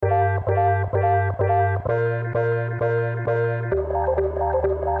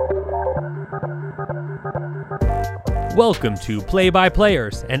Welcome to Play by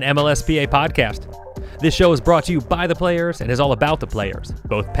Players, an MLSPA podcast. This show is brought to you by the players and is all about the players,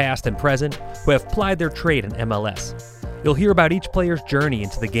 both past and present, who have plied their trade in MLS. You'll hear about each player's journey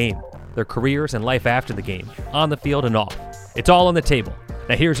into the game, their careers and life after the game, on the field and off. It's all on the table.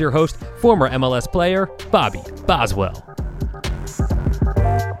 Now here's your host, former MLS player, Bobby Boswell.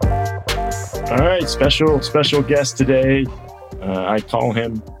 All right, special guest today. I call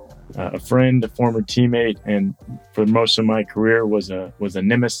him a friend, a former teammate, and for most of my career was a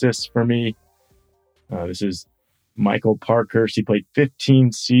nemesis for me. This is Michael Parkhurst. He played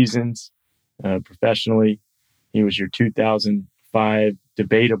 15 seasons professionally. He was your 2005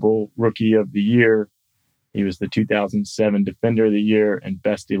 debatable Rookie of the Year. He was the 2007 Defender of the Year and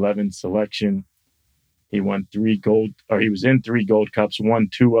Best 11 selection. He won he was in 3 Gold Cups, won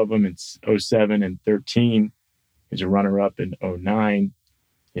 2 of them in 07 and 13. He was a runner-up in 09.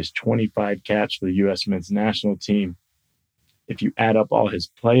 He has 25 caps for the U.S. men's national team. If you add up all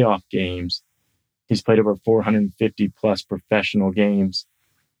his playoff games, he's played over 450-plus professional games.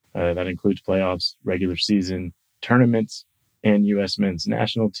 That includes playoffs, regular season tournaments, and U.S. men's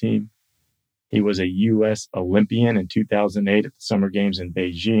national team. He was a U.S. Olympian in 2008 at the Summer Games in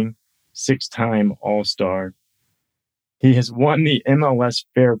Beijing, 6-time All-Star. He has won the MLS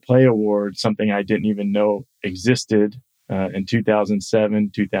Fair Play Award, something I didn't even know existed, in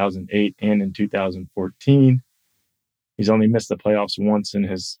 2007, 2008, and in 2014. He's only missed the playoffs once in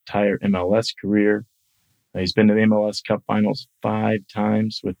his entire MLS career. He's been to the MLS Cup Finals 5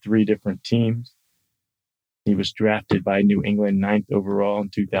 times with 3 different teams. He was drafted by New England 9th overall in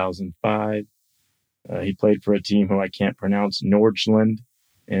 2005. He played for a team who I can't pronounce, Nordsjælland,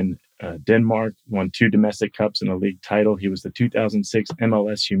 in Denmark, won 2 domestic cups and a league title. He was the 2006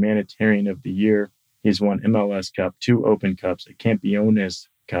 MLS Humanitarian of the Year. He's won MLS Cup, 2 Open Cups, a Campeones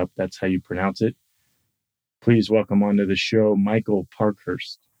Cup. That's how you pronounce it. Please welcome onto the show, Michael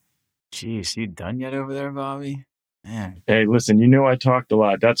Parkhurst. Jeez, you done yet over there, Bobby? Man. Hey, listen, you know I talked a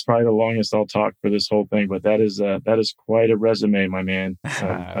lot. That's probably the longest I'll talk for this whole thing, but that is quite a resume, my man.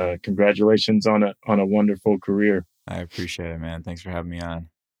 Congratulations on a wonderful career. I appreciate it, man. Thanks for having me on.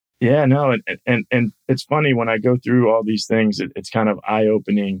 Yeah, no, and it's funny when I go through all these things, it's kind of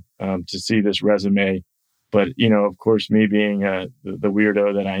eye-opening to see this resume. But, you know, of course, me being the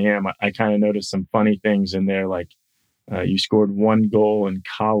weirdo that I am, I kind of noticed some funny things in there, like you scored 1 goal in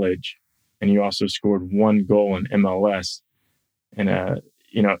college, and you also scored 1 goal in MLS. And,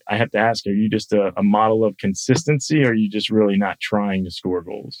 you know, I have to ask, are you just a model of consistency, or are you just really not trying to score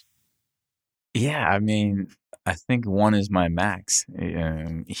goals? Yeah, I mean, I think 1 is my max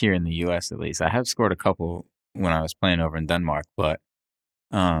here in the U.S. at least. I have scored a couple when I was playing over in Denmark, but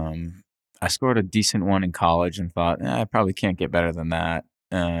I scored a decent one in college and thought, I probably can't get better than that.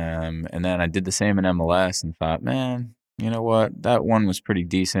 And then I did the same in MLS and thought, man, you know what? That one was pretty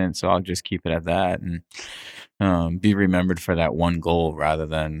decent, so I'll just keep it at that and be remembered for that 1 goal rather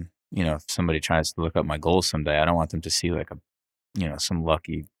than, you know, if somebody tries to look up my goals someday, I don't want them to see like some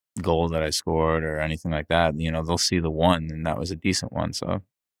lucky goal that I scored or anything like that. You know, they'll see the 1 and that was a decent one. So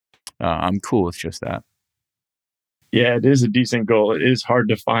I'm cool with just that. Yeah, it is a decent goal. It is hard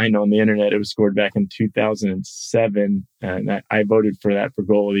to find on the internet. It was scored back in 2007, and I voted for that for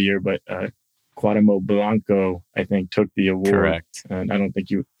goal of the year. But Cuauhtemoc Blanco, I think, took the award. Correct. And I don't think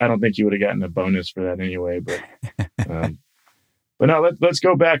you would have gotten a bonus for that anyway. But but no, let's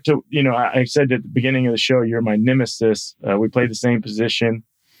go back to, you know, I said at the beginning of the show, you're my nemesis. We played the same position.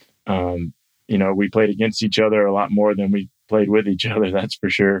 You know, we played against each other a lot more than we played with each other. That's for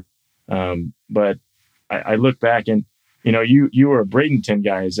sure. But I look back and, you know, you were a Bradenton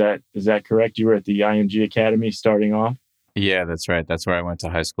guy. Is that correct? You were at the IMG Academy starting off? Yeah, that's right. That's where I went to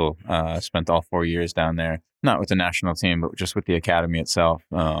high school. Spent all 4 years down there, not with the national team, but just with the academy itself.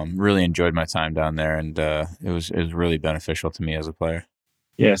 Really enjoyed my time down there, and it was really beneficial to me as a player.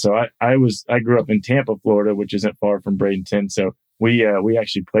 Yeah, so I grew up in Tampa, Florida, which isn't far from Bradenton. So we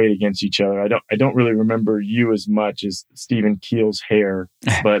actually played against each other. I don't really remember you as much as Stephen Keel's hair,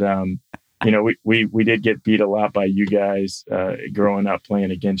 but you know, we did get beat a lot by you guys growing up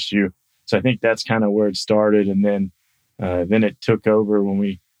playing against you. So I think that's kind of where it started, and then it took over when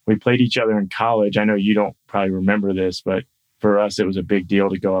we played each other in college. I know you don't probably remember this, but for us, it was a big deal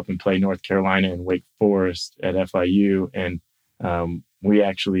to go up and play North Carolina and Wake Forest at FIU, and we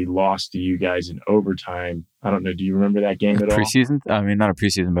actually lost to you guys in overtime. I don't know. Do you remember that game at all? Preseason? I mean, not a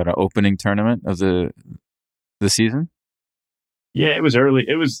preseason, but an opening tournament of the season? Yeah, it was early.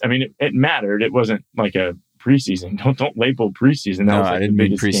 It was, I mean, it mattered. It wasn't like a preseason. Don't label preseason. That No, was like I didn't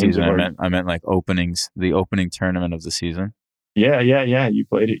mean preseason. I meant like openings, the opening tournament of the season. Yeah. You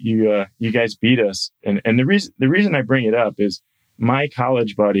played it. You guys beat us. And the reason I bring it up is my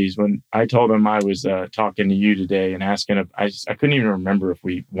college buddies, when I told them I was talking to you today and asking if I couldn't even remember if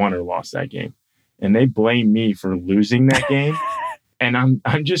we won or lost that game. And they blame me for losing that game. And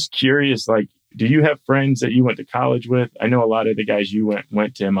I'm just curious, like, do you have friends that you went to college with? I know a lot of the guys you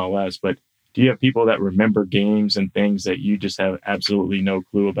went to MLS, but do you have people that remember games and things that you just have absolutely no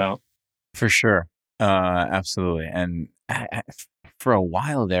clue about? For sure. Absolutely. And for a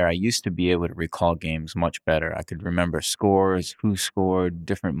while there, I used to be able to recall games much better. I could remember scores, who scored,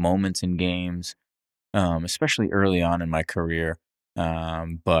 different moments in games, especially early on in my career.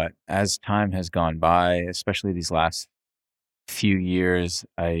 But as time has gone by, especially these last few years,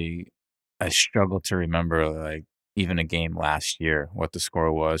 I struggle to remember like even a game last year, what the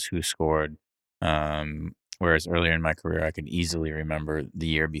score was, who scored. Whereas earlier in my career, I could easily remember the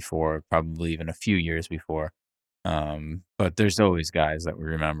year before, probably even a few years before. But there's always guys that we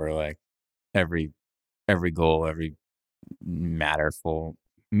remember like every goal, every matterful,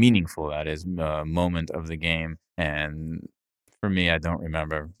 meaningful that is moment of the game. And for me, I don't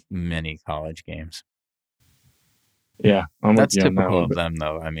remember many college games. Yeah, I'm with That's you on that typical one. of But them,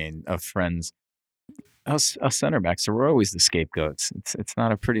 though. I mean, of friends, us center backs, so we're always the scapegoats. It's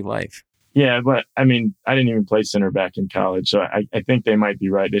not a pretty life. yeah, but I mean, I didn't even play center back in college, so I think they might be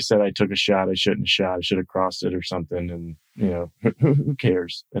right. They said I took a shot I shouldn't have shot. I should have crossed it or something. And who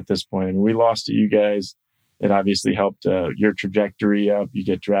cares at this point? I mean, we lost to you guys. It obviously helped your trajectory up. You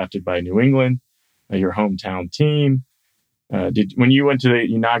get drafted by New England, your hometown team. Did when you went to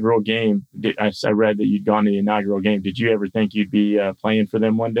the inaugural game? I read that you'd gone to the inaugural game. Did you ever think you'd be playing for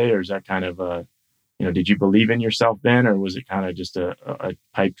them one day, or is that kind of did you believe in yourself then, or was it kind of just a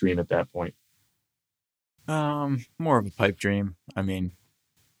pipe dream at that point? More of a pipe dream. I mean,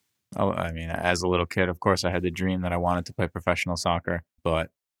 as a little kid, of course, I had the dream that I wanted to play professional soccer,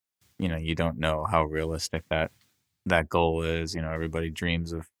 but you don't know how realistic that goal is. Everybody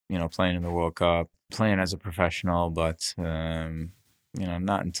dreams of playing in the World Cup, playing as a professional, but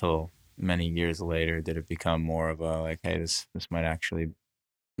not until many years later did it become more of a like, hey, this might actually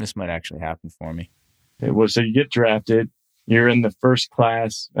happen for me. Well, so you get drafted. You're in the first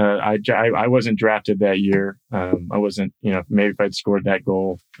class. I wasn't drafted that year. I wasn't. Maybe if I'd scored that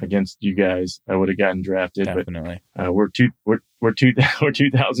goal against you guys, I would have gotten drafted. Definitely. But we're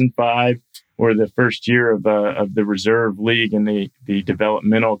 2005. We're the first year of the reserve league and the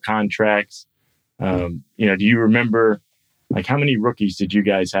developmental contracts. Do you remember like how many rookies did you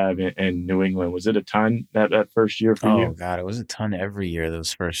guys have in New England? Was it a ton that first year for you? Oh God, it was a ton every year.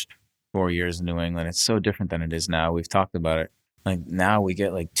 Those first 4 years in New England, it's so different than it is now. We've talked about it. Like now, we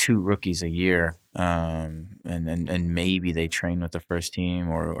get like 2 rookies a year, and maybe they train with the first team,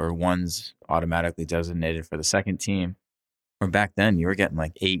 or one's automatically designated for the second team. Or back then, you were getting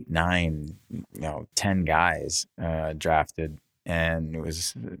like 8, 9, 10 guys drafted, and it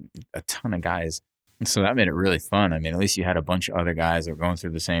was a ton of guys. And so that made it really fun. I mean, at least you had a bunch of other guys that were going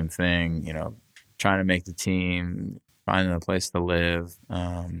through the same thing, trying to make the team, finding a place to live.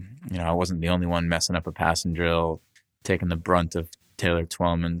 I wasn't the only one messing up a passing drill, taking the brunt of Taylor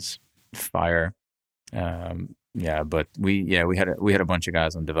Twellman's fire. But we had a bunch of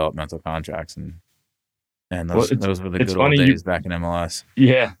guys on developmental contracts, and those were the good old days back in MLS.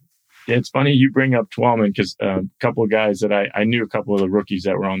 Yeah. It's funny you bring up Twellman because a couple of guys that I knew, a couple of the rookies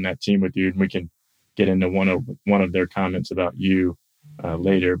that were on that team with you, and we can get into one of their comments about you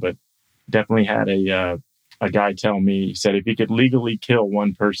later. But definitely had a guy tell me, he said if he could legally kill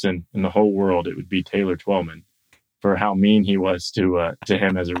one person in the whole world, it would be Taylor Twellman for how mean he was to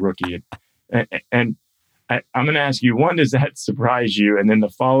him as a rookie. And I'm going to ask you, one, does that surprise you? And then the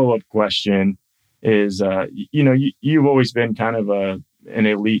follow-up question is, you've always been kind of an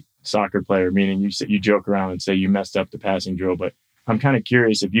elite soccer player, meaning you joke around and say you messed up the passing drill, but I'm kind of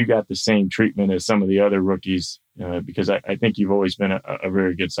curious if you got the same treatment as some of the other rookies, because I think you've always been a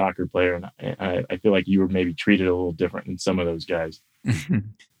very good soccer player, and I feel like you were maybe treated a little different than some of those guys.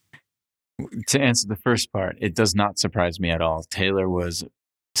 To answer the first part, it does not surprise me at all. Taylor was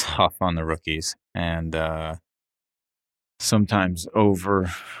tough on the rookies, and sometimes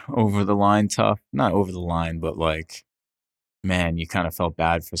over the line tough. Not over the line, but like, man, you kind of felt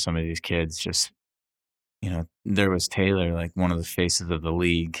bad for some of these kids. Just, there was Taylor, like one of the faces of the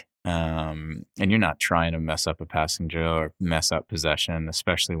league. And you're not trying to mess up a passing drill or mess up possession,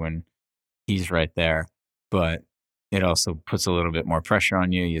 especially when he's right there. But it also puts a little bit more pressure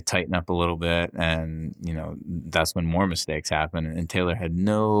on you. You tighten up a little bit, and, that's when more mistakes happen. And Taylor had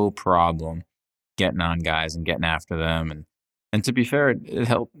no problem getting on guys and getting after them. And to be fair, it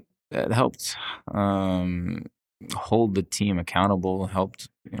helped hold the team accountable, helped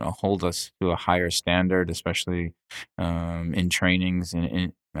hold us to a higher standard, especially in trainings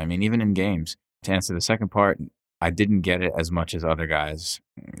and I mean even in games. To answer the second part, I didn't get it as much as other guys.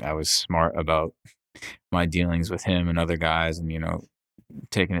 I was smart about my dealings with him and other guys, and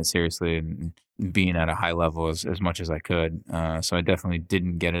taking it seriously and being at a high level as much as I could. So I definitely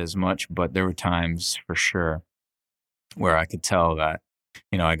didn't get it as much, but there were times for sure where I could tell that,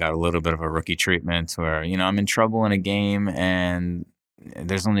 I got a little bit of a rookie treatment where, I'm in trouble in a game and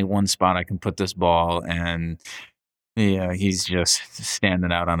there's only one spot I can put this ball, and he's just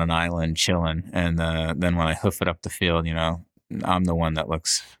standing out on an island chilling. And then when I hoof it up the field, I'm the one that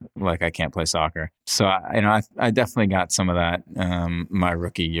looks like I can't play soccer. So I definitely got some of that my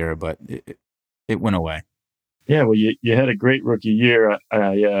rookie year, but it went away. Yeah, well, you had a great rookie year.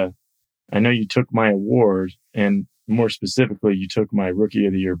 I know you took my award, and more specifically, you took my Rookie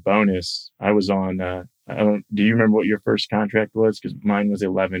of the Year bonus. I was on. Do you remember what your first contract was? Because mine was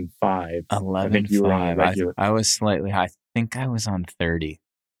 11.5. 11.5. I think you were on regular. I was slightly high. I think I was on 30.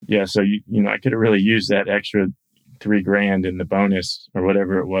 Yeah, so I could have really used that extra $3,000 in the bonus or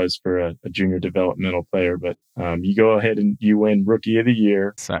whatever it was for a junior developmental player. But you go ahead and you win Rookie of the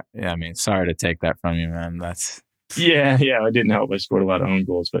Year. So, yeah, I mean, sorry to take that from you, man. That's yeah, it didn't help. I scored a lot of own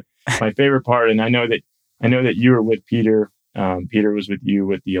goals, but my favorite part, and I know that you were with Peter. Peter was with you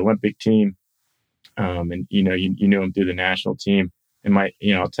with the Olympic team, and you knew him through the national team. And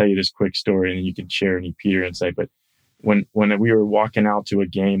I'll tell you this quick story, and then you can share any Peter insight. But when we were walking out to a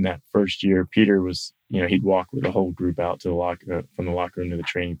game that first year, Peter was, he'd walk with the whole group out to the from the locker room to the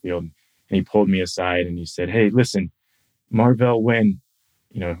training field, and he pulled me aside and he said, "Hey, listen, Marvell Wynn,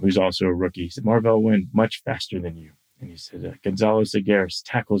 who's also a rookie." He said, "Marvell Wynn, much faster than you." And he said, "Gonzalo Segueras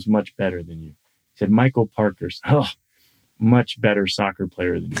tackles much better than you." He said, "Michael Parker's, much better soccer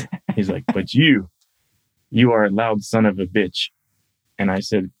player than you." He's like, "But you are a loud son of a bitch." And I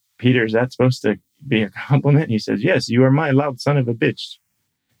said, "Peter, is that supposed to be a compliment?" And he says, "Yes, you are my loud son of a bitch."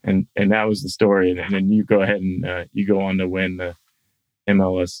 And that was the story. And then you go ahead and you go on to win the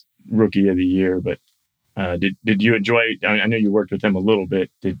MLS Rookie of the Year. But did you enjoy? I know you worked with him a little bit.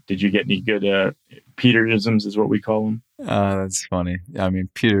 Did you get any good Peterisms, is what we call them? That's funny. I mean,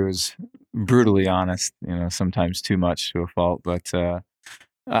 Peter was brutally honest. Sometimes too much to a fault. But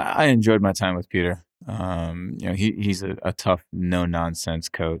I enjoyed my time with Peter. He's a tough, no nonsense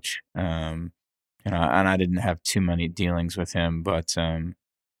coach. And I didn't have too many dealings with him, but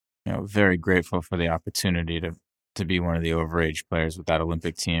very grateful for the opportunity to be one of the overage players with that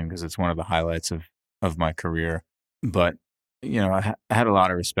Olympic team, because it's one of the highlights of my career. But I had a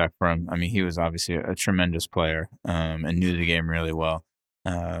lot of respect for him. I mean, he was obviously a tremendous player and knew the game really well.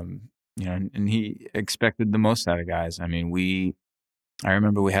 And he expected the most out of guys. I mean, I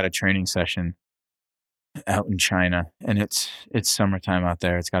remember we had a training session out in China, and it's summertime out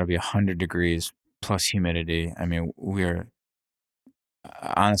there. It's got to be 100 degrees plus humidity. I mean,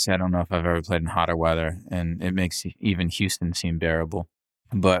 honestly, I don't know if I've ever played in hotter weather, and it makes even Houston seem bearable.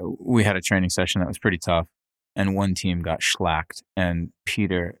 But we had a training session that was pretty tough, and one team got shellacked, and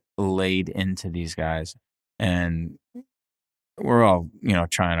Peter laid into these guys, and we're all,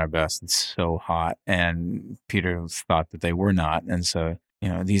 trying our best. It's so hot, and Peter thought that they were not, and so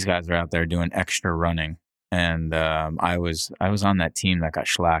these guys are out there doing extra running. And I was on that team that got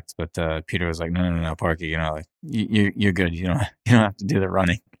shellacked, but Peter was like, no, Parky, you're good. You don't have to do the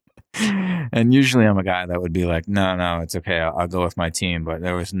running. And usually I'm a guy that would be like, no, it's okay. I'll go with my team. But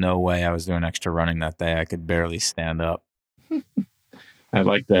there was no way I was doing extra running that day. I could barely stand up. I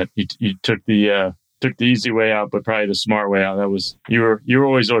like that. You took the easy way out, but probably the smart way out. That was you were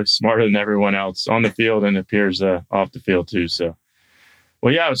always smarter than everyone else on the field, and it appears off the field too. So.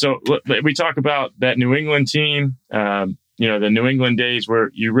 Well, yeah. So we talk about that New England team, the New England days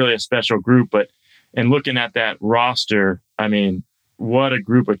where you're really a special group. And looking at that roster, I mean, what a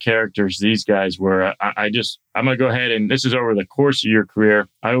group of characters these guys were. I'm going to go ahead, and this is over the course of your career.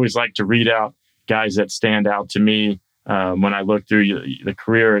 I always like to read out guys that stand out to me when I look through the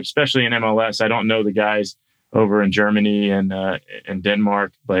career, especially in MLS. I don't know the guys over in Germany and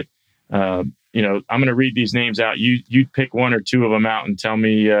Denmark, but I'm going to read these names out. You pick one or two of them out and tell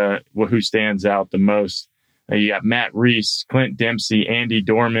me who stands out the most. You got Matt Reese, Clint Dempsey, Andy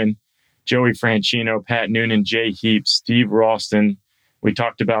Dorman, Joey Franchino, Pat Noonan, Jay Heap, Steve Ralston. We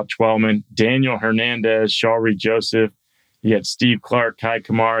talked about Twellman, Daniel Hernandez, Shawry Joseph. You had Steve Clark, Kai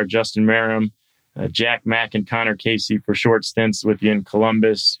Kamara, Justin Merrim, Jack Mack, and Connor Casey for short stints with you in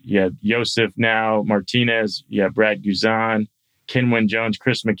Columbus. You had Joseph now, Martinez. You have Brad Guzan, Kenwyn Jones,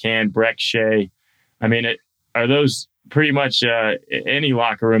 Chris McCann, Breck Shea. I mean, are those pretty much any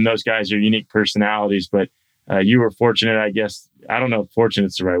locker room? Those guys are unique personalities, but you were fortunate, I guess. I don't know if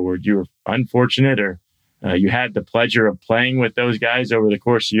fortunate's the right word. You were unfortunate, or you had the pleasure of playing with those guys over the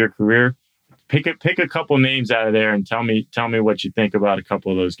course of your career. Pick a couple names out of there and tell me what you think about a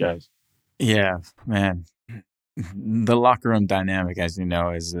couple of those guys. Yeah, man. The locker room dynamic, as you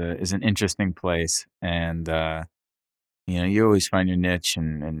know, is an interesting place, and you always find your niche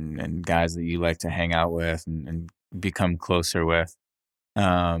and guys that you like to hang out with and become closer with.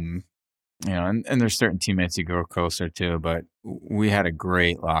 And there's certain teammates you grow closer to, but we had a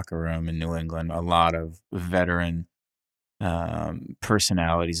great locker room in New England. A lot of veteran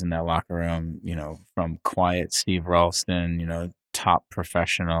personalities in that locker room. From quiet Steve Ralston, top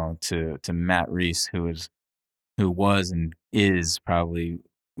professional, to Matt Reese, who was and is probably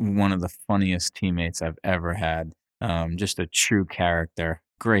one of the funniest teammates I've ever had. Just a true character,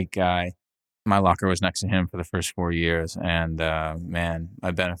 great guy. My locker was next to him for the first 4 years, and man, I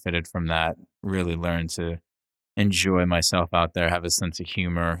benefited from that. Really learned to enjoy myself out there, have a sense of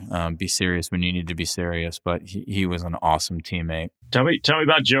humor, be serious when you need to be serious. But he was an awesome teammate. Tell me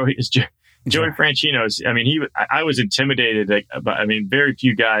about Joey. Joey Franchino. I mean, I was intimidated. Very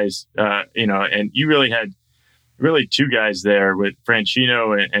few guys, and you really had two guys there with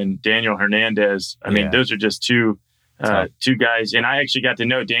Franchino and Daniel Hernandez. I mean, those are just two guys. And I actually got to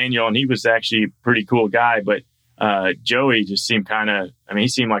know Daniel, and he was actually a pretty cool guy. But Joey just seemed he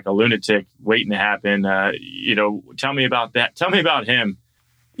seemed like a lunatic waiting to happen. Tell me about that. Tell me about him.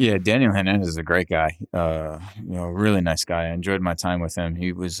 Yeah, Daniel Hernandez is a great guy. Really nice guy. I enjoyed my time with him.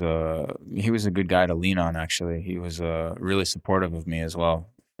 He was a good guy to lean on, actually. He was really supportive of me as well,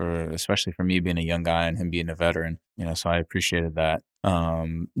 especially for me being a young guy and him being a veteran. So I appreciated that.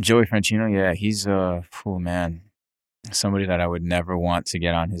 Joey Franchino, yeah, he's somebody that I would never want to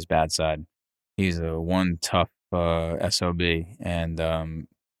get on his bad side. He's one tough SOB, and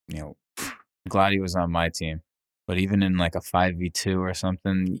glad he was on my team. But even in like a 5v2 or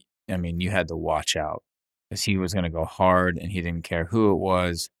something, I mean, you had to watch out, because he was going to go hard, and he didn't care who it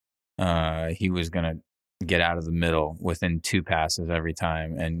was. He was going to get out of the middle within 2 passes every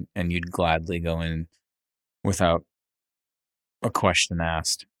time, and you'd gladly go in without a question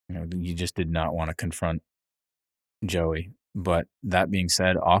asked. You just did not want to confront Joey. But that being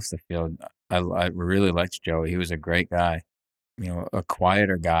said, off the field, I really liked Joey. He was a great guy. A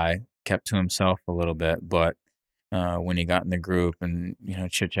quieter guy, kept to himself a little bit, but when he got in the group and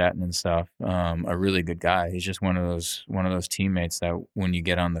chit-chatting and stuff, a really good guy. He's just one of those teammates that when you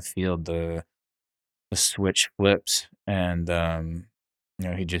get on the field, the switch flips, and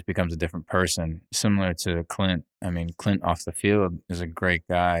he just becomes a different person, similar to Clint. I mean, Clint off the field is a great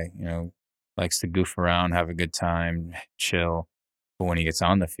guy. Likes to goof around, have a good time, chill. But when he gets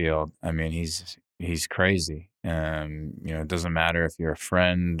on the field, I mean, he's crazy. It doesn't matter if you're a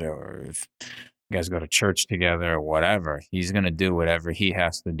friend or if you guys go to church together or whatever. He's going to do whatever he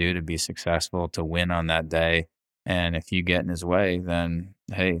has to do to be successful, to win on that day. And if you get in his way, then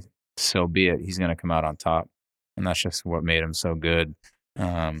hey, so be it. He's going to come out on top. And that's just what made him so good.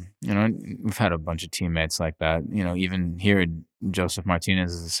 We've had a bunch of teammates like that. Even here, Joseph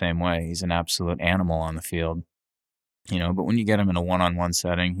Martinez is the same way. He's an absolute animal on the field. But when you get him in a one-on-one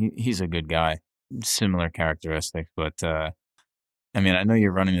setting, he's a good guy. Similar characteristics. But, I know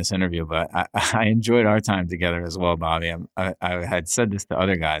you're running this interview, but I enjoyed our time together as well, Bobby. I had said this to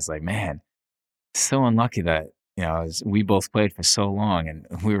other guys, like, man, so unlucky that, we both played for so long, and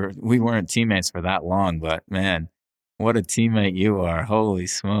we weren't teammates for that long, but man, what a teammate you are. Holy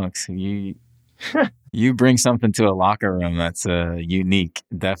smokes. You bring something to a locker room that's unique,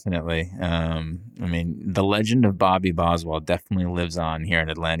 definitely. The legend of Bobby Boswell definitely lives on here in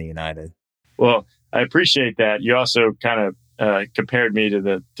Atlanta United. Well, I appreciate that. You also kind of compared me to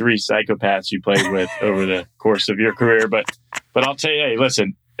the 3 psychopaths you played with over the course of your career. But I'll tell you, hey,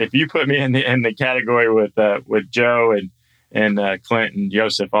 listen, if you put me in the category with Joe and Clint and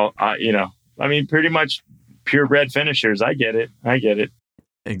Joseph, pretty much purebred finishers. I get it.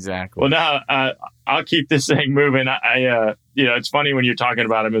 Exactly. Well, now I'll keep this thing moving. It's funny when you're talking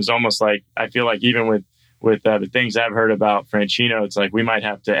about him. It's almost like I feel like even with the things I've heard about Franchino, it's like we might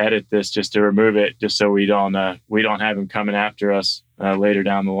have to edit this just to remove it, just so we don't have him coming after us later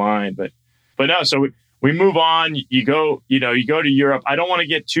down the line. But no, so we move on. You go to Europe. I don't want to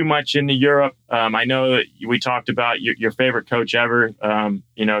get too much into Europe. I know that we talked about your favorite coach ever.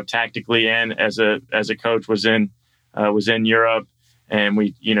 Tactically and as a coach was in Europe.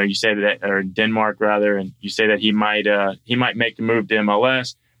 And you say that, or Denmark rather, and you say that he might make the move to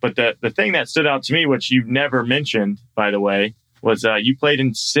MLS. But the thing that stood out to me, which you never mentioned, by the way, was you played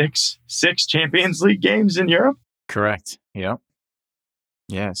in six Champions League games in Europe. Correct. Yep.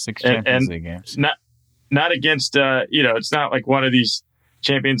 Yeah, 6 Champions League games. not against, it's not like one of these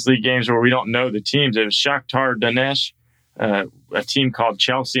Champions League games where we don't know the teams. It was Shakhtar Donetsk, a team called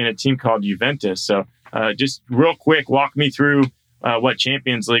Chelsea, and a team called Juventus. So just real quick, walk me through what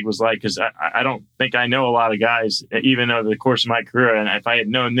Champions League was like, because I don't think I know a lot of guys, even over the course of my career. And if I had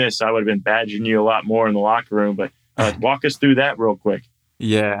known this, I would have been badgering you a lot more in the locker room. But walk us through that real quick.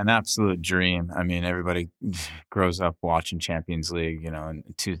 Yeah, an absolute dream. I mean, everybody grows up watching Champions League, and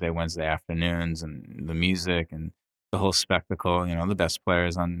Tuesday, Wednesday afternoons, and the music and the whole spectacle. The best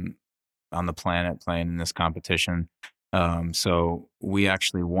players on the planet playing in this competition. So we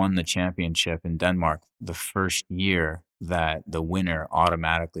actually won the championship in Denmark the first year that the winner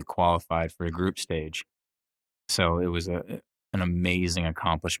automatically qualified for a group stage. So it was an amazing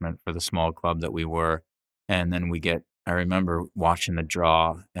accomplishment for the small club that we were. And then I remember watching the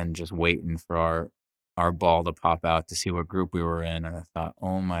draw and just waiting for our ball to pop out to see what group we were in. And I thought,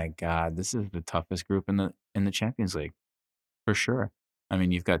 oh my God, this is the toughest group in the Champions League, for sure. I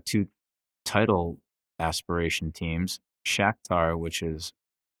mean, you've got two title aspiration teams, Shakhtar, which is,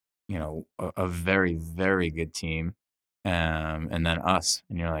 a very, very good team. And then us,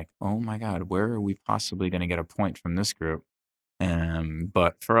 and you're like, oh my God, where are we possibly going to get a point from this group?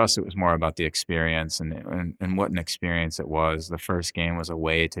 But for us, it was more about the experience and what an experience it was. The first game was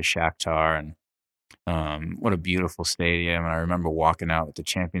away to Shakhtar, and what a beautiful stadium. And I remember walking out with the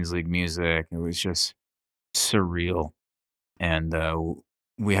Champions League music. It was just surreal. And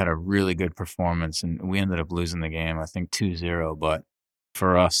we had a really good performance, and we ended up losing the game, I think 2-0. But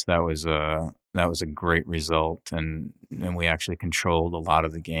for us, that was a great result, and we actually controlled a lot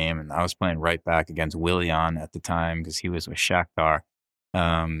of the game. And I was playing right back against Willian at the time because he was with Shakhtar.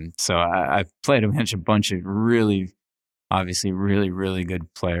 So I played against a bunch of obviously really, really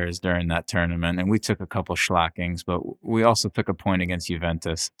good players during that tournament. And we took a couple schlockings, but we also took a point against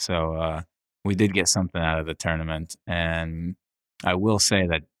Juventus. So we did get something out of the tournament. And I will say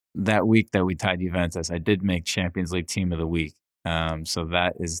that week that we tied Juventus, I did make Champions League Team of the Week. So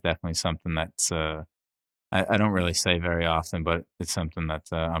that is definitely something that's I don't really say very often, but it's something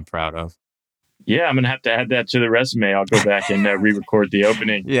that I'm proud of. Yeah, I'm going to have to add that to the resume. I'll go back and re-record the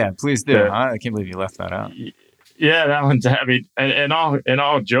opening. Yeah, please do. I can't believe you left that out. Yeah, that one's, I mean, and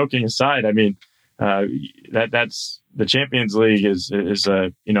all joking aside, I mean, that's the Champions League is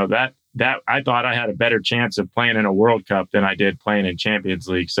that I thought I had a better chance of playing in a World Cup than I did playing in Champions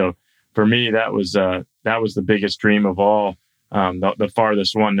League. So for me, that was the biggest dream of all. The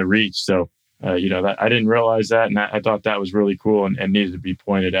farthest one to reach. So, that I didn't realize that. And I thought that was really cool and needed to be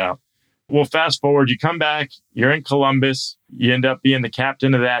pointed out. Well, fast forward, you come back, you're in Columbus, you end up being the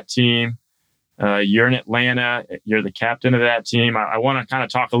captain of that team. You're in Atlanta, you're the captain of that team. I want to kind of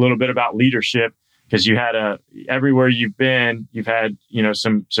talk a little bit about leadership, because you had everywhere you've been, you've had,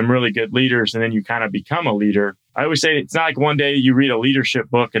 some really good leaders, and then you kind of become a leader. I always say it's not like one day you read a leadership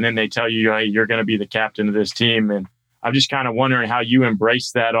book and then they tell you, hey, you're going to be the captain of this team. And I'm just kind of wondering how you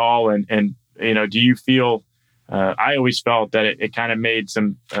embrace that all. And do you feel, I always felt that it kind of made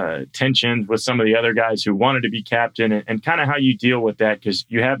some tensions with some of the other guys who wanted to be captain, and kind of how you deal with that, because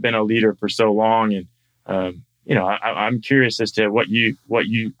you have been a leader for so long. And, I'm curious as to what you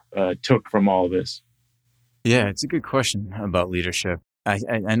took from all of this. Yeah, it's a good question about leadership.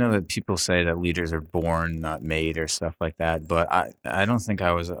 I know that people say that leaders are born, not made, or stuff like that, but I don't think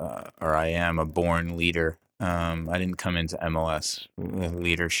I was or I am a born leader. I didn't come into MLS with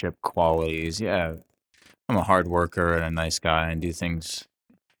leadership qualities. Yeah, I'm a hard worker and a nice guy and do things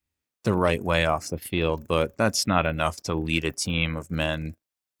the right way off the field, but that's not enough to lead a team of men.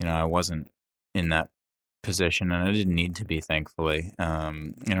 I wasn't in that position, and I didn't need to be, thankfully.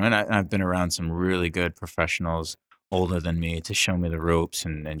 And I've been around some really good professionals older than me to show me the ropes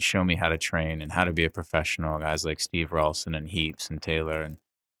and show me how to train and how to be a professional. Guys like Steve Ralston and Heaps and Taylor and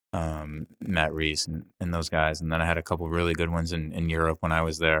Matt Reese and those guys. And then I had a couple really good ones in Europe when I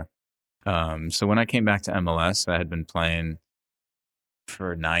was there. So when I came back to MLS, I had been playing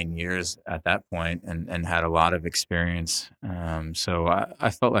for 9 years at that point and had a lot of experience. So I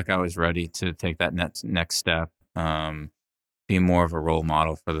felt like I was ready to take that next step, be more of a role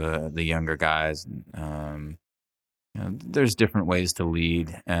model for the younger guys. There's different ways to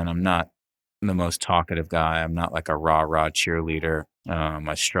lead, and I'm not the most talkative guy. I'm not like a rah-rah cheerleader.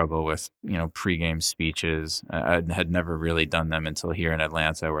 I struggle with, pregame speeches. I had never really done them until here in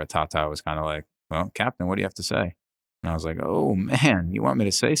Atlanta, where Tata was kind of like, well, Captain, what do you have to say? And I was like, oh, man, you want me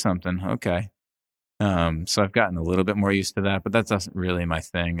to say something? Okay. So I've gotten a little bit more used to that, but that's not really my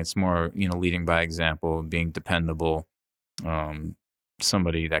thing. It's more, leading by example, being dependable,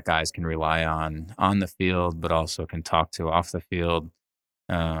 somebody that guys can rely on the field, but also can talk to off the field.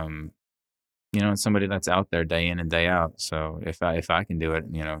 and somebody that's out there day in and day out. So if I can do it,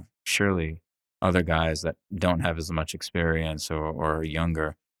 surely other guys that don't have as much experience or are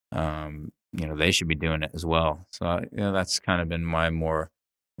younger, they should be doing it as well. So that's kind of been my more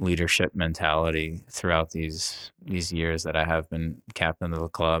leadership mentality throughout these years that I have been captain of the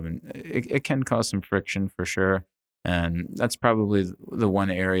club, and it can cause some friction for sure. And that's probably the one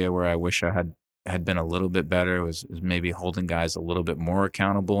area where I wish I had been a little bit better was maybe holding guys a little bit more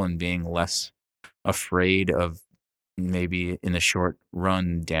accountable and being less afraid of maybe in the short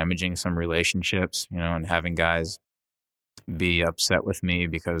run damaging some relationships, and having guys be upset with me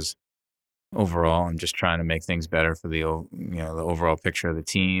because overall I'm just trying to make things better for the overall picture of the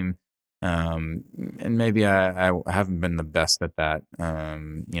team. And maybe I haven't been the best at that,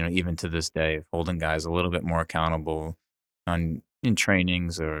 even to this day, holding guys a little bit more accountable in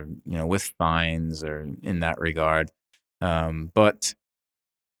trainings or, with fines or in that regard. But,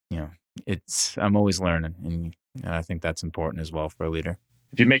 I'm always learning, and I think that's important as well for a leader.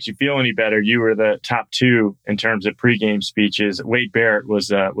 If it makes you feel any better, you were the top 2 in terms of pregame speeches. Wade Barrett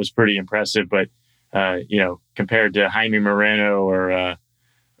was pretty impressive, but, compared to Jaime Moreno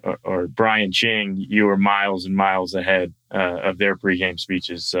or Brian Ching, you were miles and miles ahead of their pregame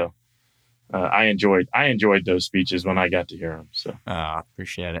speeches. So I enjoyed those speeches when I got to hear them. So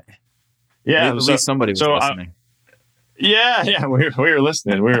appreciate it. Yeah, at least somebody was listening. Yeah, we were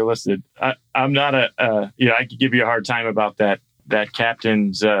listening. I'm not I could give you a hard time about that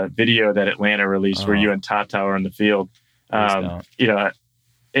captain's video that Atlanta released where you and Tata are on the field.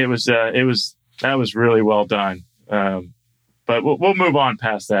 It was really well done. But we'll move on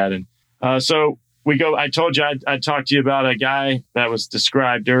past that. And so we go. I told you I'd talk to you about a guy that was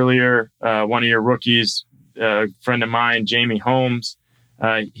described earlier. One of your rookies, a friend of mine, Jamie Holmes.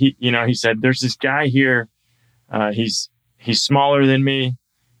 He said, "There's this guy here. He's smaller than me.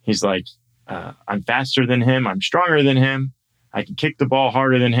 He's like, I'm faster than him. I'm stronger than him. I can kick the ball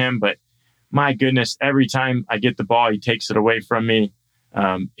harder than him. But my goodness, every time I get the ball, he takes it away from me.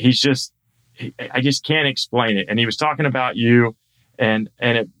 I just can't explain it." And he was talking about you, and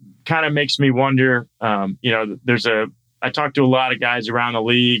it kind of makes me wonder. I talked to a lot of guys around the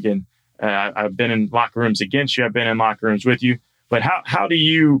league, and I've been in locker rooms against you. I've been in locker rooms with you. But how do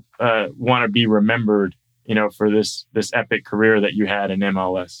you want to be remembered, for this epic career that you had in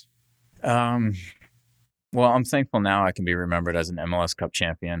MLS? Well, I'm thankful now I can be remembered as an MLS Cup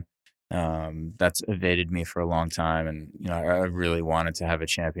champion. That's evaded me for a long time. And, I really wanted to have a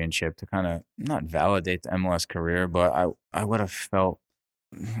championship to kind of not validate the MLS career, but I would have felt,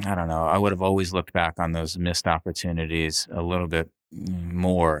 I don't know, I would have always looked back on those missed opportunities a little bit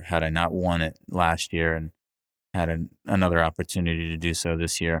more had I not won it last year and had another opportunity to do so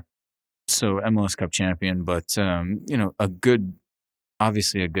this year. So MLS Cup champion, but,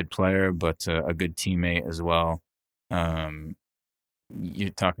 obviously a good player, but a good teammate as well. You're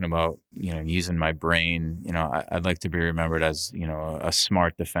talking about, using my brain. I'd like to be remembered as, a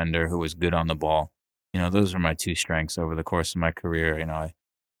smart defender who was good on the ball. Those are my 2 strengths over the course of my career.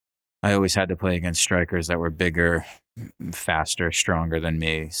 I always had to play against strikers that were bigger, faster, stronger than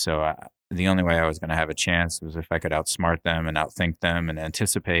me. So the only way I was going to have a chance was if I could outsmart them and outthink them and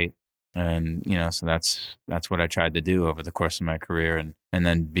anticipate. And, so that's what I tried to do over the course of my career and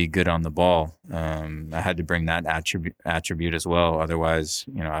then be good on the ball. I had to bring that attribute as well. Otherwise,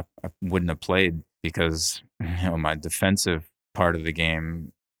 I wouldn't have played because, my defensive part of the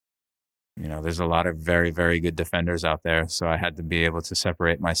game, there's a lot of very, very good defenders out there. So I had to be able to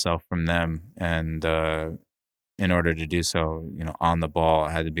separate myself from them. And in order to do so, on the ball,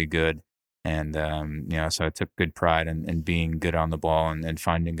 I had to be good. And, so I took good pride in being good on the ball and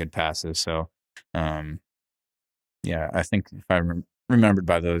finding good passes. So, I think if I remembered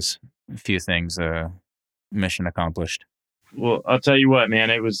by those few things, mission accomplished. Well, I'll tell you what,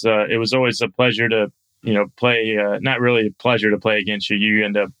 man, it was always a pleasure to, play, not really a pleasure to play against you. You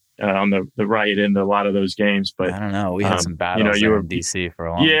end up on the right end of a lot of those games, but I don't know. We had some battles you were in DC for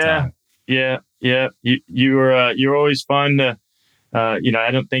a long time. Yeah. You were always fun to,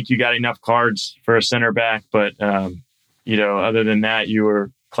 I don't think you got enough cards for a center back, but, other than that, you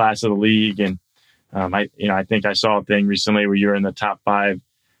were class of the league. And, I think I saw a thing recently where you're in the top 5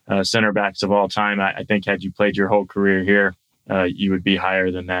 center backs of all time. I think had you played your whole career here, you would be higher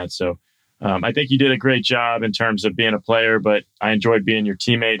than that. So, I think you did a great job in terms of being a player, but I enjoyed being your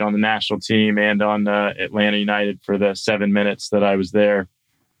teammate on the national team and on Atlanta United for the 7 minutes that I was there.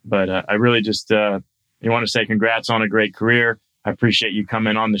 But I really just want to say congrats on a great career. I appreciate you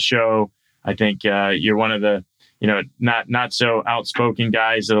coming on the show. I think you're one of the, not so outspoken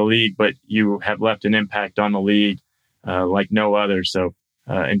guys of the league, but you have left an impact on the league like no other. So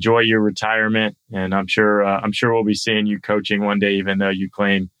enjoy your retirement, and I'm sure we'll be seeing you coaching one day, even though you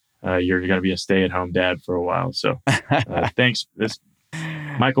claim you're going to be a stay-at-home dad for a while. So thanks. This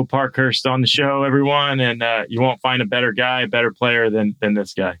Michael Parkhurst on the show, everyone, and you won't find a better guy, a better player than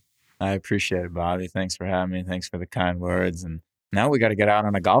this guy. I appreciate it, Bobby. Thanks for having me. Thanks for the kind words. And now we got to get out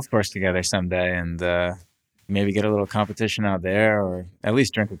on a golf course together someday and maybe get a little competition out there, or at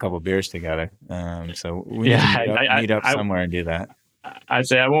least drink a couple beers together. So we need to meet up somewhere and do that. I'd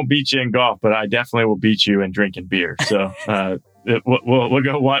say I won't beat you in golf, but I definitely will beat you in drinking beer. So we'll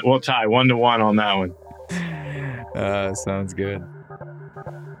go we'll tie 1-1 on that one. Sounds good.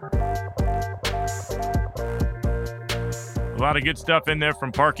 A lot of good stuff in there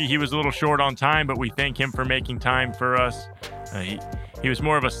from Parky. He was a little short on time, but we thank him for making time for us. He was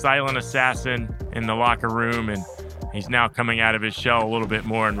more of a silent assassin in the locker room, and he's now coming out of his shell a little bit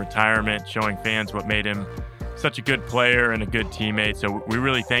more in retirement, showing fans what made him such a good player and a good teammate. So we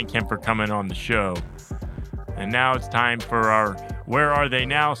really thank him for coming on the show. And now it's time for our Where Are They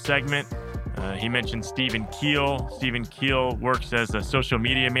Now segment. He mentioned Stephen Keel. Stephen Keel works as a social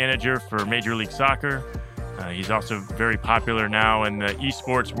media manager for Major League Soccer. He's also very popular now in the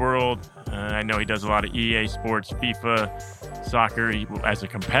esports world. I know he does a lot of EA Sports, FIFA, soccer as a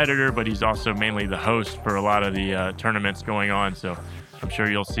competitor, but he's also mainly the host for a lot of the tournaments going on. So I'm sure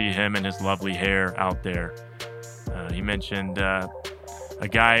you'll see him and his lovely hair out there. He mentioned a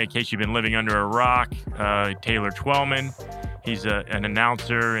guy, in case you've been living under a rock, Taylor Twellman. He's an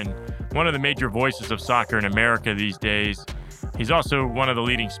announcer and one of the major voices of soccer in America these days. He's also one of the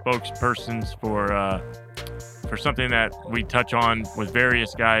leading spokespersons for something that we touch on with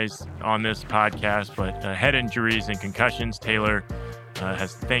various guys on this podcast, but head injuries and concussions. Taylor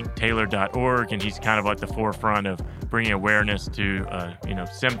has thanktaylor.org, and he's kind of at the forefront of bringing awareness to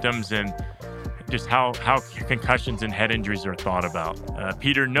symptoms and just how concussions and head injuries are thought about.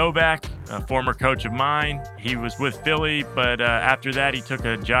 Peter Novak, a former coach of mine, he was with Philly, but after that he took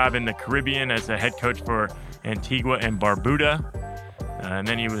a job in the Caribbean as a head coach for Antigua and Barbuda. And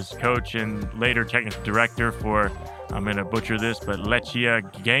then he was coach and later technical director for, I'm going to butcher this, but Lechia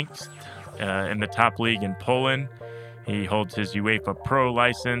Gdańsk in the top league in Poland. He holds his UEFA Pro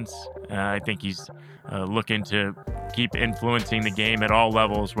license. I think he's looking to keep influencing the game at all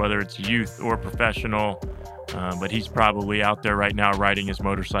levels, whether it's youth or professional. But he's probably out there right now riding his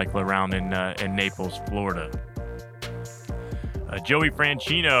motorcycle around in Naples, Florida. Joey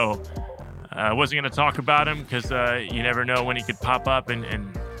Franchino. I wasn't going to talk about him because you never know when he could pop up and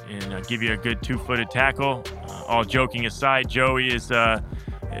give you a good two-footed tackle. All joking aside, Joey is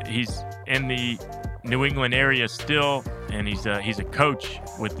he's in the New England area still, and he's a coach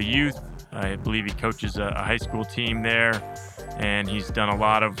with the youth. I believe he coaches a high school team there, and he's done a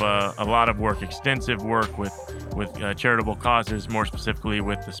lot of work, extensive work with charitable causes, more specifically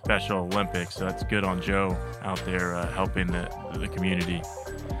with the Special Olympics. So that's good on Joe out there helping the community.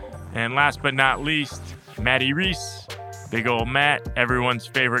 And last but not least, Matty Reese, big old Matt, everyone's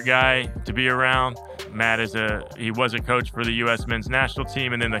favorite guy to be around. Matt he was a coach for the U.S. men's national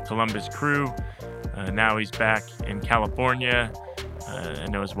team and then the Columbus Crew. Now he's back in California. I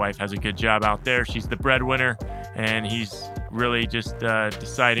know his wife has a good job out there. She's the breadwinner, and he's really just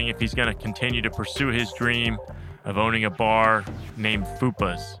deciding if he's going to continue to pursue his dream of owning a bar named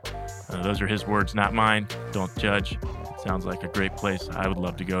Fupa's. Those are his words, not mine. Don't judge. Sounds like a great place. I would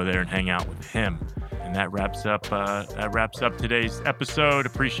love to go there and hang out with him. And that wraps up today's episode.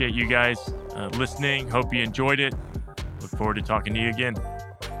 Appreciate you guys listening. Hope you enjoyed it. Look forward to talking to you again.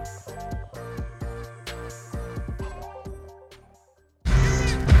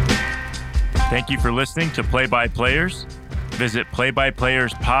 Thank you for listening to Play by Players. Visit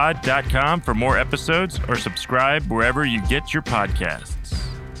playbyplayerspod.com for more episodes or subscribe wherever you get your podcasts.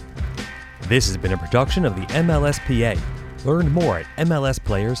 This has been a production of the MLSPA. Learn more at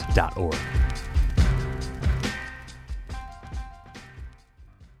mlsplayers.org.